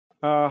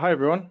Hi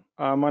everyone,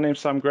 my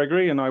name's Sam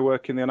Gregory and I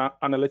work in the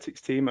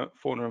analytics team at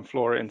Fauna and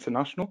Flora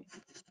International.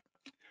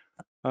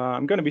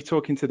 I'm going to be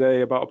talking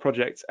today about a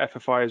project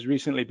FFI has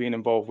recently been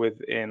involved with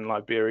in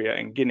Liberia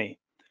and Guinea.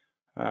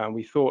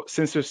 We thought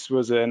since this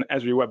was an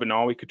Esri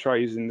webinar, we could try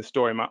using the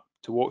story map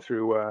to walk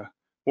through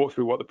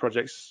what the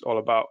project's all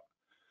about.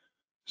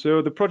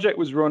 So the project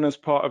was run as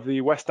part of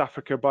the West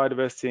Africa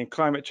Biodiversity and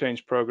Climate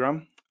Change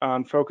Programme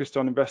and focused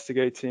on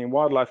investigating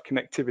wildlife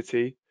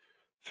connectivity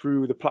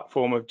through the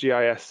platform of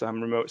GIS and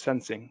remote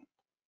sensing.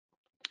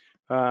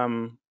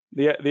 The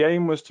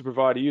aim was to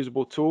provide a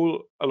usable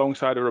tool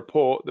alongside a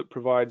report that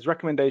provides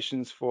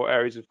recommendations for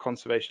areas of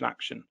conservation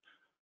action.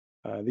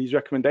 These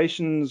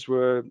recommendations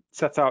were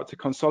set out to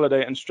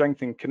consolidate and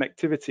strengthen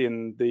connectivity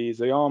in the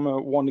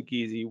Zayama,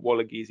 Wanagizi,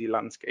 Walagizi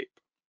landscape.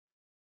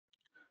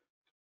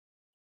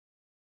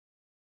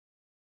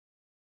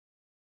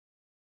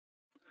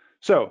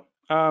 So,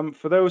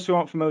 for those who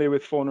aren't familiar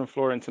with Fauna and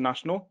Flora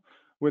International,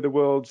 we're the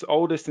world's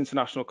oldest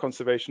international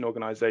conservation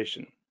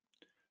organization.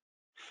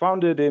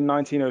 Founded in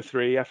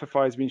 1903,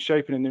 FFI has been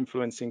shaping and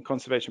influencing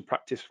conservation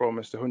practice for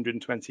almost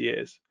 120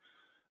 years.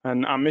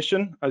 And our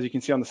mission, as you can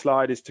see on the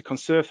slide, is to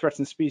conserve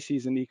threatened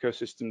species and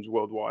ecosystems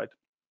worldwide.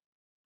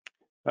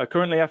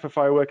 Currently,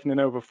 FFI are working in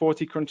over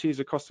 40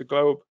 countries across the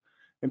globe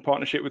in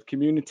partnership with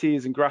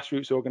communities and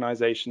grassroots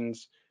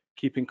organizations,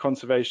 keeping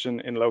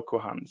conservation in local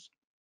hands.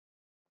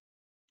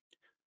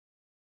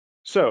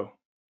 So,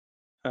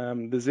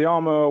 the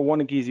Zayama,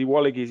 Wanagizi,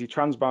 Walagizi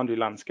transboundary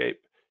landscape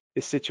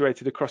is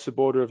situated across the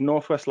border of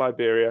northwest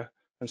Liberia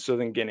and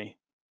southern Guinea.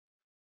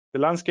 The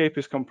landscape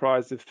is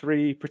comprised of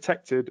 3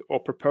 protected or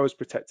proposed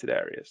protected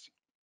areas.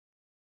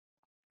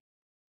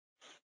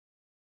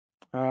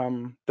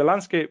 The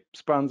landscape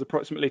spans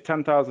approximately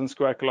 10,000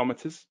 square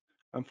kilometers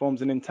and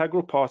forms an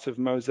integral part of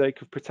a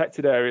mosaic of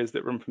protected areas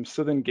that run from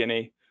southern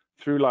Guinea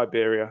through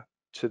Liberia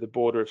to the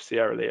border of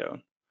Sierra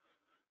Leone.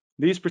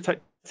 These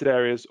protected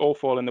areas all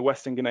fall in the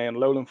Western Ghanaian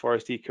lowland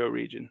forest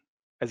ecoregion,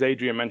 as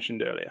Adrian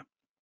mentioned earlier.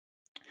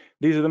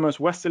 These are the most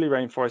westerly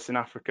rainforests in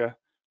Africa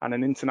and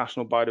an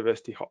international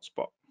biodiversity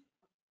hotspot.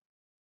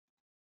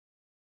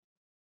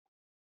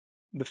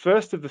 The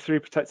first of the 3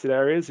 protected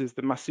areas is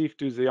the Massif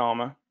du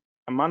Zayama,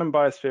 a man and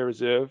biosphere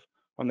reserve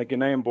on the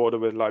Ghanaian border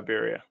with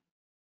Liberia.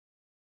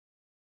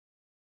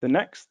 The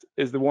next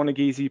is the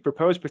Wanagizi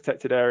proposed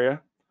protected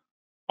area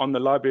on the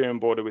Liberian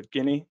border with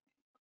Guinea.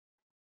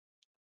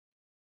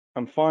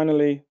 And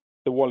finally,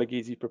 the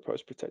Walagizi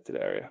proposed protected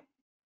area.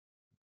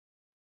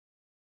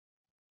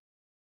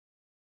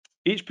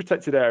 Each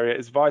protected area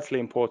is vitally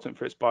important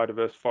for its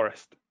biodiverse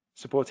forest,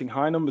 supporting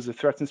high numbers of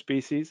threatened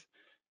species,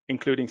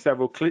 including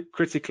several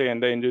critically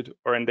endangered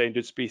or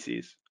endangered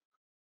species.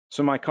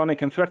 Some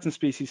iconic and threatened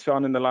species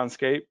found in the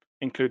landscape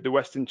include the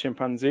western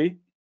chimpanzee,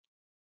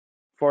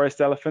 forest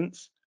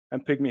elephants,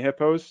 and pygmy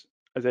hippos,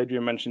 as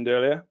Adrian mentioned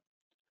earlier.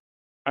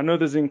 And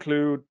others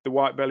include the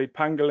white-bellied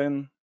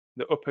pangolin,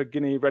 the Upper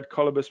Guinea red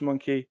colobus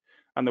monkey,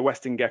 and the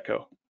western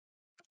gecko.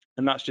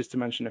 And that's just to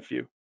mention a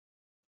few.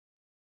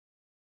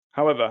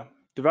 However,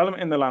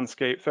 development in the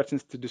landscape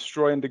threatens to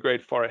destroy and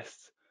degrade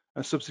forests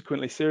and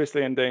subsequently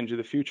seriously endanger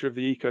the future of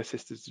the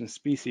ecosystems and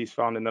species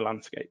found in the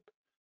landscape.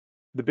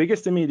 The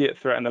biggest immediate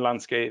threat in the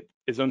landscape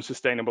is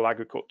unsustainable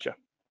agriculture.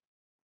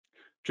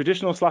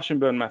 Traditional slash and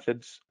burn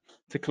methods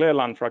to clear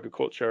land for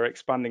agriculture are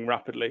expanding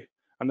rapidly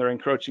and they're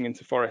encroaching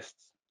into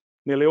forests.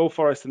 Nearly all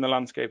forest in the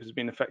landscape has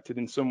been affected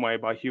in some way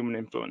by human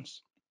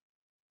influence.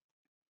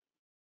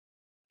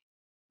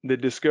 The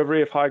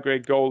discovery of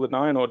high-grade gold and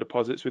iron ore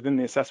deposits within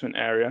the assessment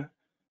area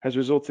has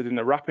resulted in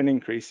a rapid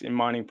increase in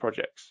mining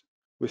projects,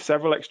 with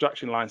several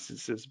extraction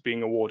licenses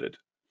being awarded.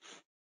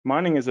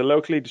 Mining is a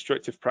locally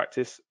destructive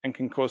practice and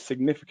can cause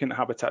significant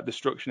habitat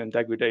destruction and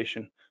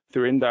degradation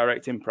through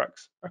indirect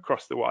impacts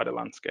across the wider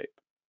landscape.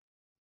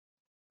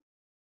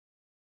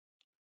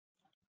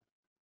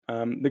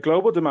 The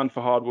global demand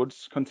for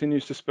hardwoods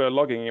continues to spur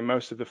logging in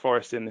most of the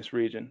forests in this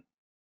region.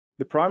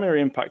 The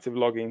primary impact of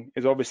logging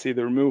is obviously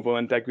the removal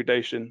and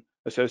degradation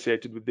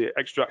associated with the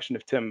extraction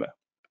of timber.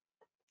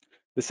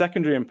 The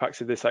secondary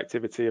impacts of this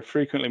activity are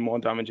frequently more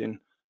damaging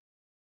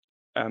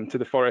to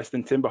the forest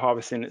than timber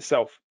harvesting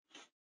itself,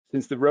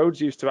 since the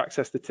roads used to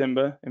access the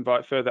timber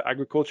invite further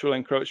agricultural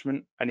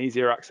encroachment and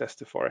easier access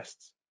to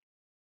forests.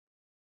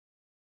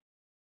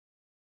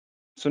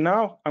 So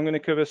now I'm going to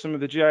cover some of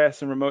the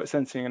GIS and remote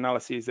sensing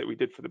analyses that we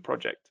did for the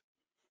project.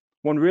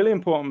 One really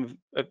important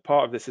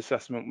part of this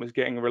assessment was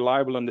getting a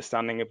reliable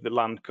understanding of the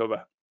land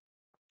cover.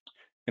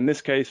 In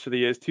this case, for the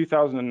years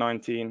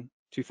 2019,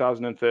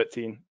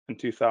 2013, and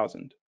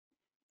 2000.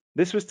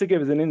 This was to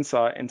give us an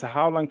insight into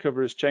how land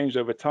cover has changed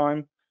over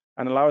time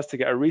and allow us to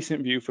get a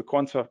recent view for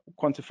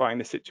quantifying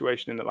the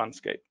situation in the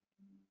landscape.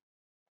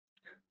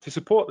 To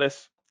support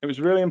this, it was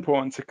really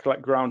important to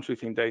collect ground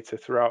truthing data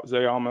throughout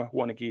Zayama,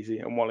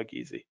 Wanagizi, and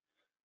Walagizi.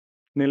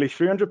 Nearly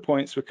 300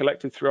 points were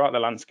collected throughout the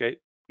landscape,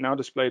 now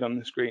displayed on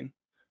the screen,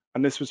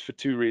 and this was for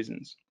 2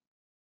 reasons.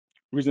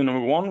 Reason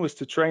number 1 was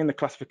to train the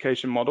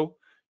classification model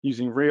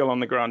using real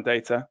on-the-ground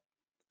data,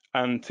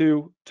 and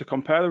 2, to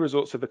compare the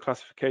results of the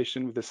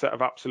classification with a set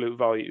of absolute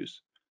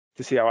values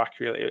to see how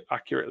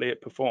accurately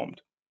it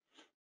performed.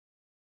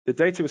 The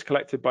data was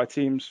collected by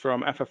teams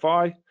from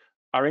FFI,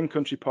 our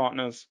in-country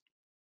partners,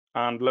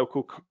 and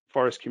local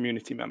forest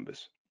community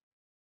members.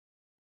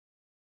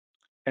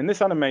 In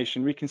this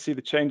animation, we can see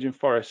the change in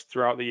forest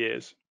throughout the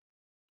years.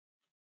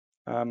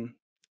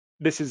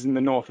 This is in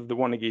the north of the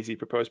Wanagisi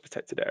proposed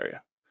protected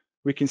area.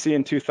 We can see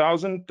in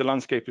 2000, the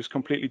landscape was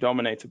completely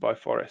dominated by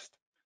forest.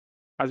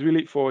 As we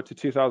leap forward to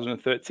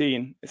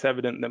 2013, it's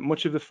evident that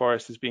much of the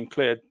forest has been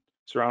cleared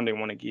surrounding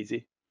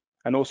Wanagisi,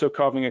 and also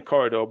carving a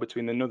corridor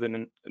between the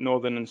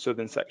northern and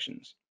southern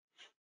sections.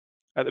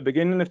 At the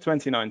beginning of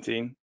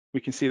 2019,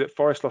 we can see that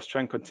forest loss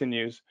trend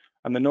continues,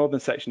 and the northern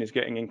section is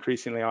getting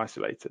increasingly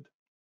isolated.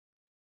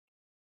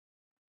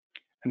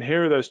 And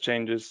here are those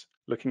changes,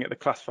 looking at the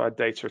classified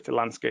data at a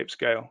landscape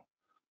scale.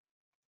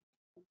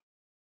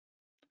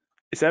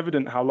 It's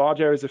evident how large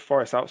areas of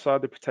forest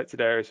outside the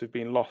protected areas have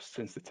been lost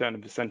since the turn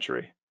of the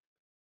century.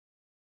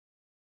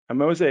 A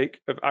mosaic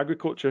of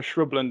agriculture,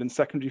 shrubland, and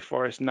secondary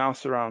forest now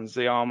surrounds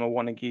Zayama,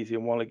 Wanagisi,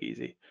 and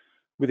Walagisi,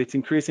 with it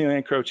increasingly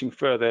encroaching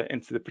further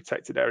into the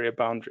protected area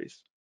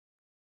boundaries.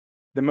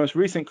 The most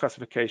recent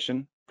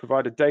classification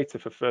provided data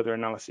for further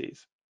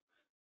analyses.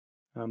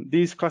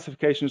 These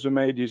classifications were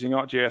made using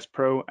ArcGIS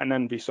Pro and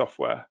NV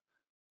software.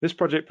 This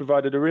project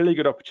provided a really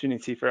good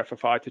opportunity for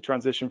FFI to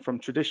transition from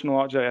traditional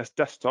ArcGIS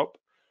desktop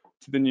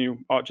to the new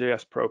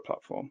ArcGIS Pro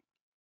platform.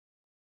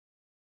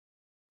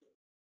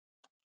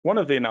 One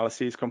of the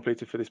analyses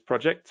completed for this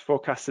project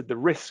forecasted the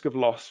risk of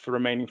loss for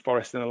remaining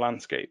forest in the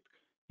landscape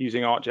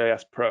using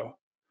ArcGIS Pro.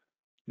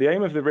 The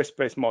aim of the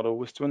risk-based model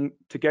was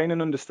to gain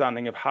an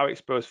understanding of how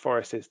exposed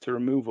forest is to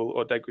removal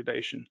or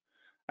degradation,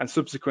 and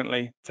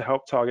subsequently to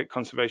help target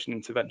conservation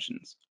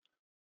interventions.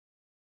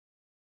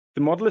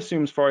 The model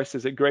assumes forest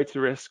is at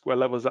greater risk where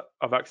levels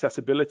of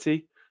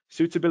accessibility,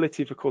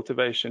 suitability for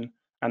cultivation,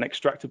 and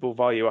extractable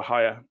value are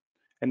higher.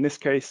 In this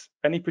case,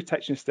 any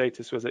protection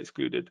status was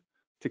excluded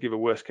to give a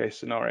worst case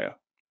scenario.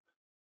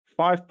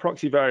 5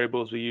 proxy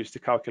variables were used to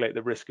calculate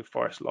the risk of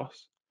forest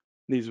loss.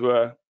 These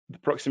were the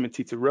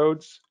proximity to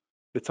roads,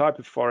 the type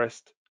of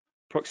forest,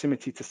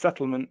 proximity to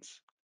settlements,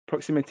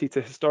 proximity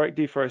to historic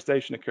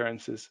deforestation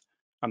occurrences,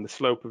 and the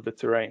slope of the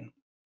terrain.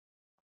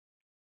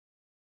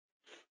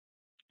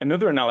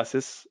 Another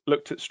analysis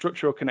looked at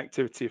structural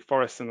connectivity of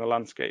forests in the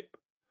landscape.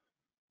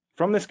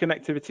 From this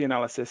connectivity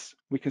analysis,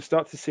 we can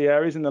start to see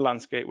areas in the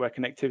landscape where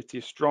connectivity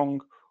is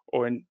strong,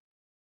 or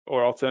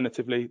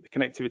alternatively, the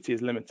connectivity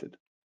is limited.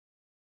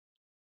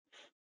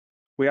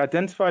 We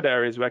identified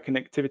areas where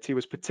connectivity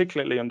was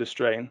particularly under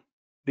strain.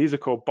 These are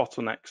called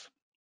bottlenecks.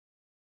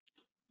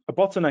 A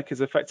bottleneck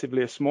is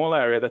effectively a small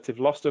area that, if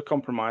lost or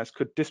compromised,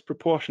 could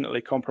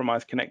disproportionately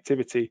compromise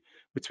connectivity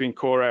between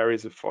core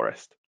areas of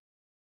forest.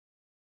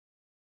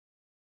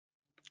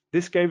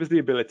 This gave us the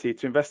ability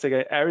to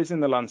investigate areas in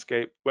the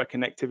landscape where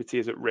connectivity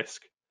is at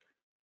risk.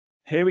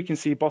 Here we can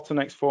see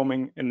bottlenecks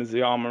forming in the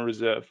Zayama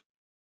Reserve,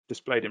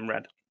 displayed in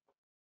red.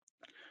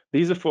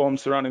 These are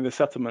formed surrounding the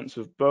settlements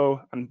of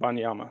Bo and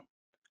Banyama.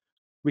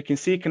 We can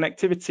see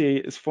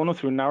connectivity is funneled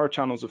through narrow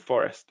channels of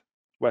forest,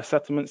 where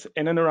settlements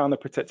in and around the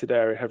protected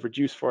area have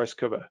reduced forest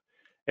cover,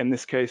 in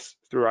this case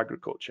through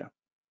agriculture.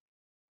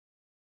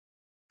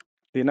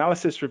 The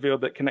analysis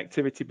revealed that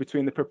connectivity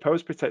between the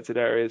proposed protected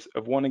areas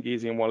of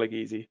Wanagisi and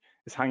Walagisi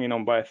is hanging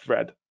on by a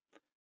thread.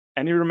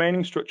 Any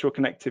remaining structural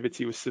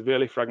connectivity was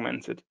severely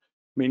fragmented,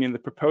 meaning the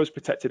proposed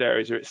protected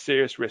areas are at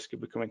serious risk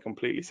of becoming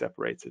completely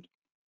separated.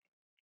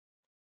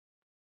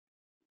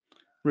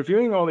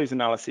 Reviewing all these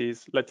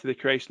analyses led to the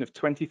creation of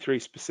 23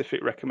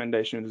 specific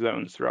recommendation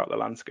zones throughout the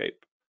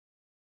landscape.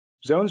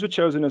 Zones were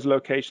chosen as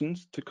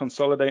locations to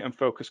consolidate and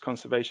focus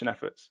conservation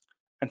efforts,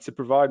 and to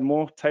provide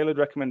more tailored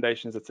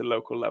recommendations at a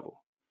local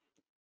level.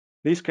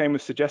 These came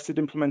with suggested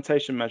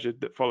implementation measures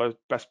that followed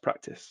best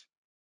practice.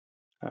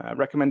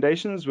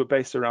 Recommendations were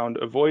based around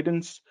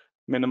avoidance,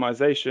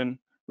 minimization,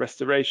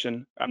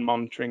 restoration, and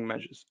monitoring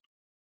measures.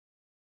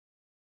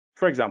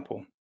 For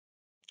example,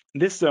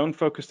 this zone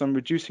focused on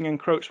reducing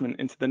encroachment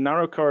into the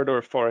narrow corridor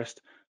of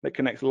forest that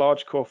connects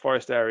large core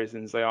forest areas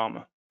in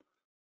Zayama.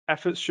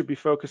 Efforts should be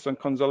focused on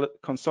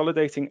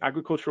consolidating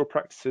agricultural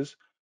practices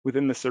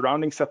within the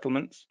surrounding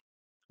settlements,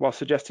 while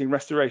suggesting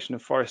restoration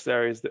of forest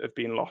areas that have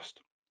been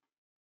lost.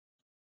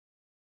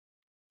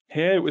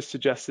 Here it was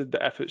suggested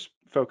that efforts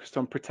focused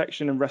on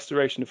protection and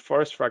restoration of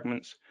forest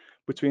fragments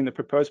between the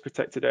proposed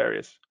protected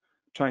areas,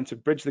 trying to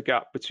bridge the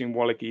gap between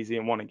Walagisi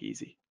and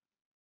Wanagisi.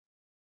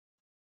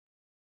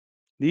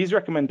 These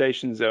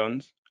recommendation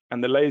zones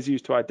and the layers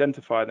used to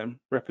identify them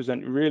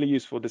represent really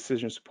useful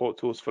decision support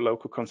tools for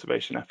local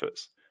conservation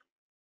efforts.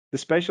 The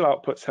spatial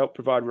outputs help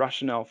provide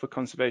rationale for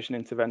conservation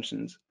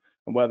interventions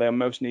and where they are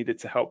most needed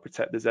to help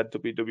protect the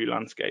ZWW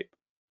landscape.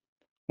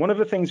 One of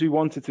the things we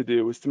wanted to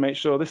do was to make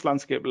sure this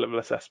landscape level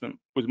assessment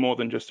was more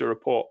than just a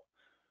report.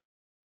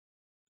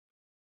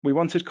 We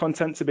wanted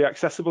content to be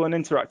accessible and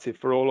interactive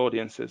for all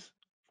audiences,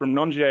 from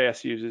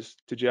non-GIS users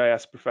to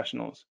GIS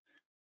professionals,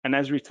 and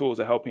Esri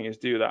tools are helping us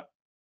do that.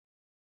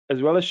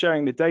 As well as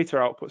sharing the data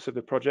outputs of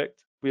the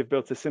project, we have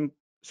built a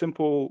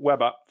simple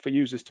web app for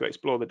users to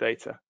explore the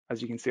data,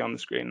 as you can see on the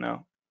screen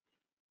now.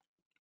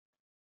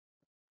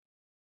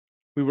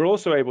 We were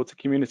also able to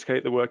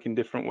communicate the work in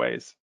different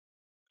ways.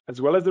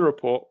 As well as the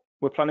report,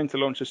 we're planning to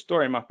launch a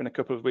story map in a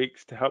couple of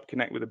weeks to help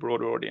connect with a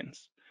broader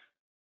audience.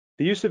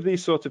 The use of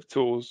these sort of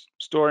tools,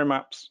 story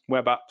maps,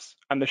 web apps,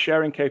 and the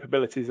sharing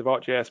capabilities of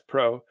ArcGIS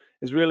Pro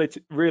is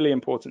really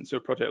important to a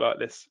project like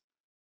this,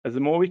 as the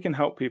more we can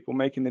help people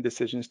making the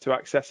decisions to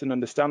access and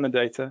understand the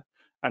data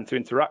and to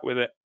interact with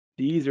it,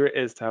 the easier it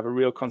is to have a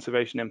real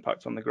conservation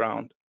impact on the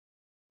ground.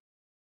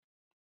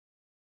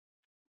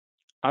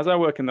 As our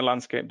work in the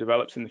landscape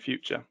develops in the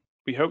future,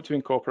 we hope to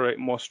incorporate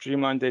more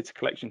streamlined data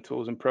collection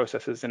tools and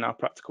processes in our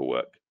practical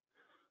work.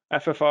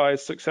 FFI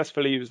has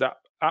successfully used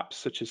apps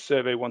such as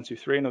Survey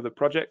 123 and other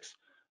projects,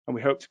 and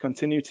we hope to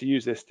continue to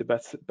use this to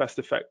best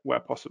effect where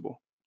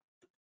possible.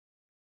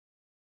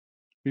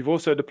 We've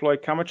also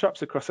deployed camera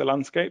traps across the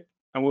landscape,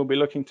 and we'll be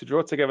looking to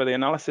draw together the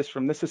analysis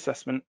from this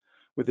assessment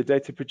with the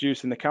data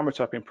produced in the camera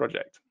trapping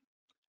project.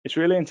 It's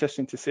really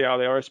interesting to see how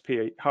the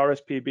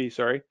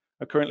RSPB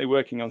are currently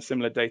working on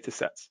similar data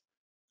sets,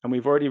 and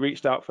we've already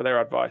reached out for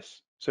their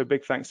advice, so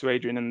big thanks to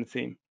Adrian and the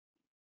team.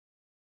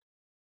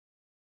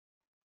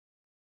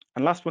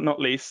 And last but not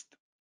least,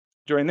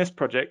 during this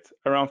project,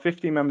 around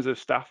 50 members of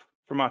staff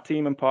from our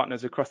team and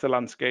partners across the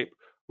landscape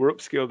were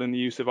upskilled in the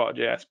use of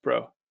ArcGIS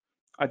Pro.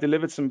 I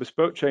delivered some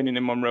bespoke training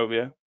in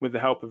Monrovia with the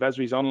help of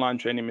Esri's online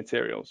training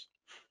materials.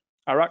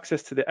 Our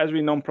access to the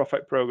Esri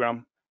non-profit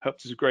program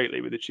helped us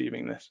greatly with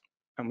achieving this,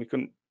 and we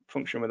couldn't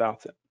function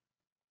without it.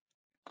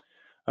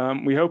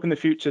 We hope in the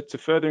future to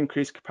further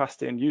increase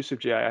capacity and use of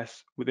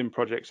GIS within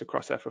projects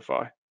across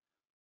FFI.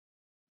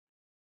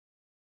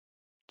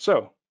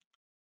 So,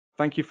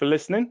 thank you for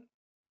listening.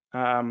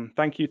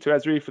 Thank you to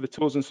Esri for the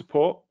tools and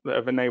support that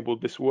have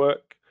enabled this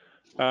work.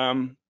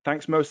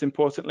 Thanks most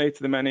importantly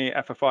to the many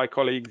FFI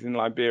colleagues in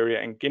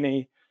Liberia and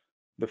Guinea,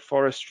 the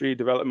Forestry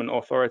Development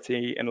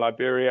Authority in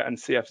Liberia and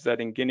CFZ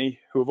in Guinea,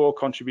 who have all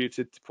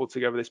contributed to pull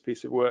together this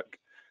piece of work.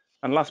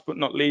 And last but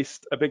not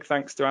least, a big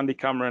thanks to Andy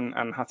Cameron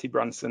and Hattie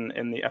Branson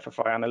in the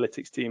FFI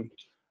Analytics team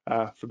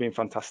for being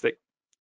fantastic.